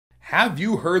Have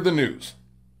you heard the news?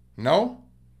 No?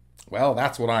 Well,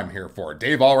 that's what I'm here for.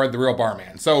 Dave Allred, the Real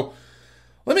Barman. So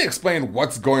let me explain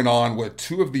what's going on with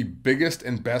two of the biggest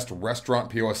and best restaurant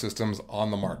POS systems on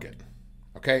the market.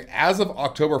 Okay, as of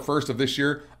October 1st of this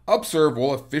year, Upserve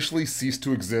will officially cease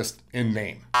to exist in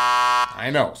name. I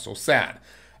know, so sad.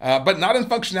 But not in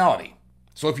functionality.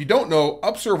 So if you don't know,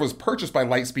 Upserve was purchased by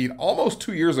Lightspeed almost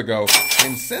 2 years ago,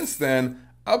 and since then,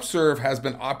 Upserve has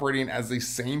been operating as the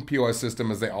same POS system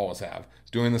as they always have,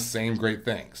 doing the same great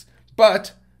things.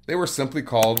 But they were simply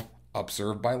called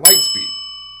Upserve by Lightspeed.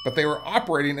 But they were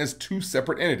operating as two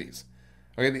separate entities.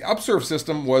 Okay, the Upserve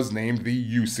system was named the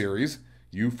U series,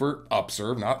 U for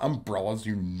Upserve, not umbrellas,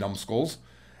 you numbskulls,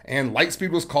 and Lightspeed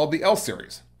was called the L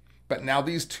series. But now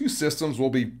these two systems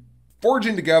will be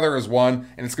forging together as one,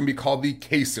 and it's going to be called the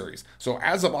K series. So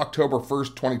as of October 1st,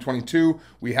 2022,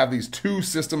 we have these two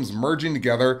systems merging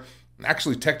together.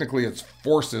 Actually, technically, it's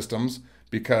four systems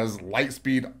because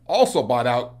Lightspeed also bought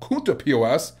out Kunta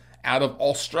POS out of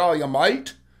Australia,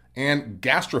 mate, and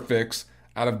Gastrofix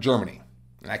out of Germany.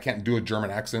 And I can't do a German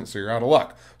accent, so you're out of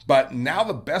luck. But now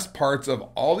the best parts of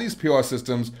all these POS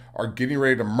systems are getting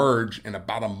ready to merge in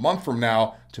about a month from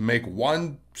now to make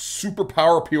one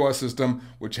superpower POS system,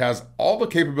 which has all the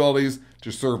capabilities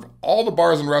to serve all the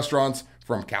bars and restaurants,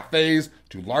 from cafes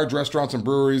to large restaurants and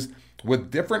breweries,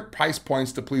 with different price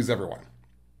points to please everyone,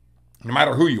 no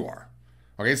matter who you are.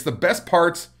 Okay, it's the best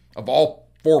parts of all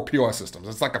four POS systems.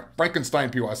 It's like a Frankenstein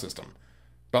POS system,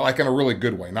 but like in a really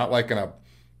good way, not like in a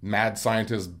mad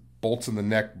scientist bolts in the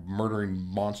neck murdering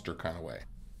monster kind of way.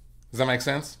 Does that make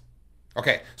sense?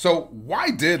 Okay, so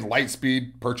why did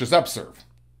Lightspeed purchase Upserve?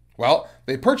 Well,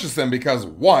 they purchased them because,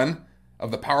 one, of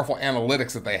the powerful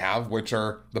analytics that they have, which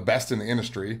are the best in the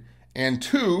industry, and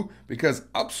two, because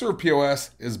Upserve POS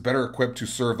is better equipped to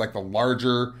serve like the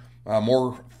larger,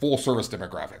 more full service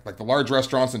demographic, like the large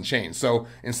restaurants and chains. So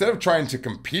instead of trying to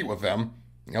compete with them,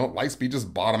 Lightspeed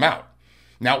just bought them out.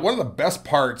 Now, one of the best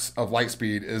parts of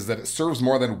Lightspeed is that it serves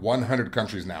more than 100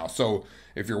 countries now. So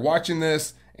if you're watching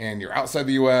this and you're outside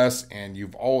the US and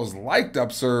you've always liked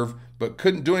Upserve but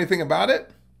couldn't do anything about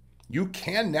it, you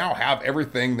can now have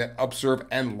everything that Upserve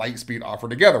and Lightspeed offer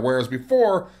together, whereas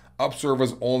before, Upserve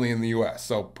was only in the US.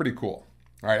 So pretty cool.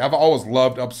 All right, I've always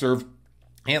loved Upserve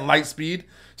and Lightspeed,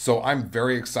 so I'm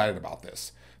very excited about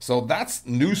this. So that's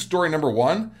news story number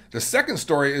one. The second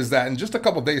story is that in just a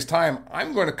couple days' time,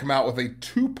 I'm going to come out with a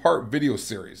two-part video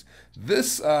series.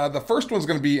 The first one's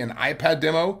going to be an iPad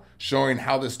demo showing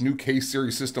how this new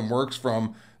K-series system works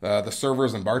from the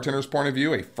servers and bartenders' point of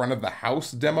view, a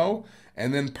front-of-the-house demo.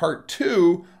 And then part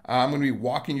two, I'm going to be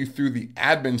walking you through the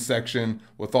admin section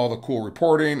with all the cool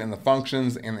reporting and the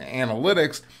functions and the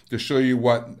analytics to show you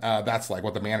what that's like,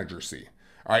 what the managers see.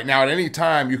 All right, now at any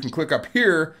time, you can click up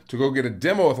here to go get a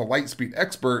demo with a Lightspeed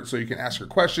expert so you can ask your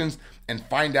questions and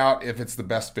find out if it's the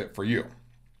best fit for you.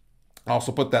 I'll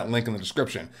also put that link in the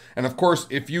description. And of course,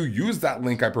 if you use that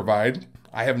link I provide,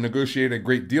 I have negotiated a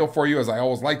great deal for you, as I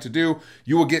always like to do.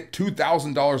 You will get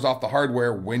 $2,000 off the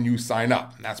hardware when you sign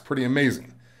up. That's pretty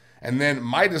amazing. And then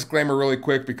my disclaimer really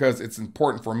quick, because it's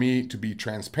important for me to be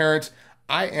transparent.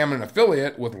 I am an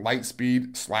affiliate with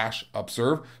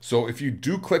Lightspeed/Upserve. So if you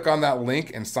do click on that link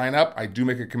and sign up, I do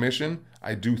make a commission.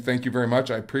 I do thank you very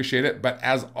much. I appreciate it. But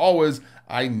as always,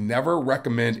 I never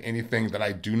recommend anything that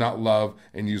I do not love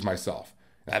and use myself.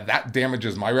 Now, that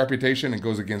damages my reputation and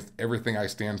goes against everything I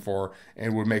stand for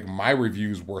and would make my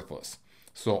reviews worthless.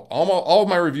 So all of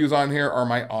my reviews on here are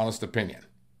my honest opinion.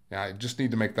 Now, I just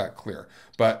need to make that clear.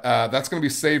 But that's going to be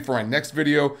saved for my next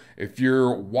video. If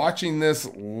you're watching this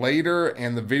later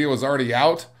and the video is already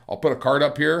out, I'll put a card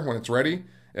up here when it's ready.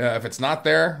 If it's not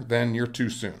there, then you're too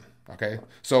soon. Okay?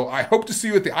 So I hope to see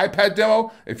you at the iPad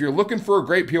demo. If you're looking for a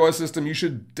great POS system, you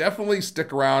should definitely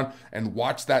stick around and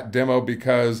watch that demo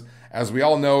because, as we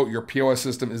all know, your POS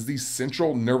system is the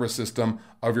central nervous system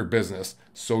of your business.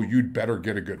 So you'd better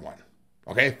get a good one.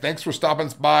 Okay? Thanks for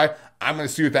stopping by. I'm going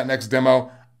to see you at that next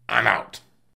demo. I'm out.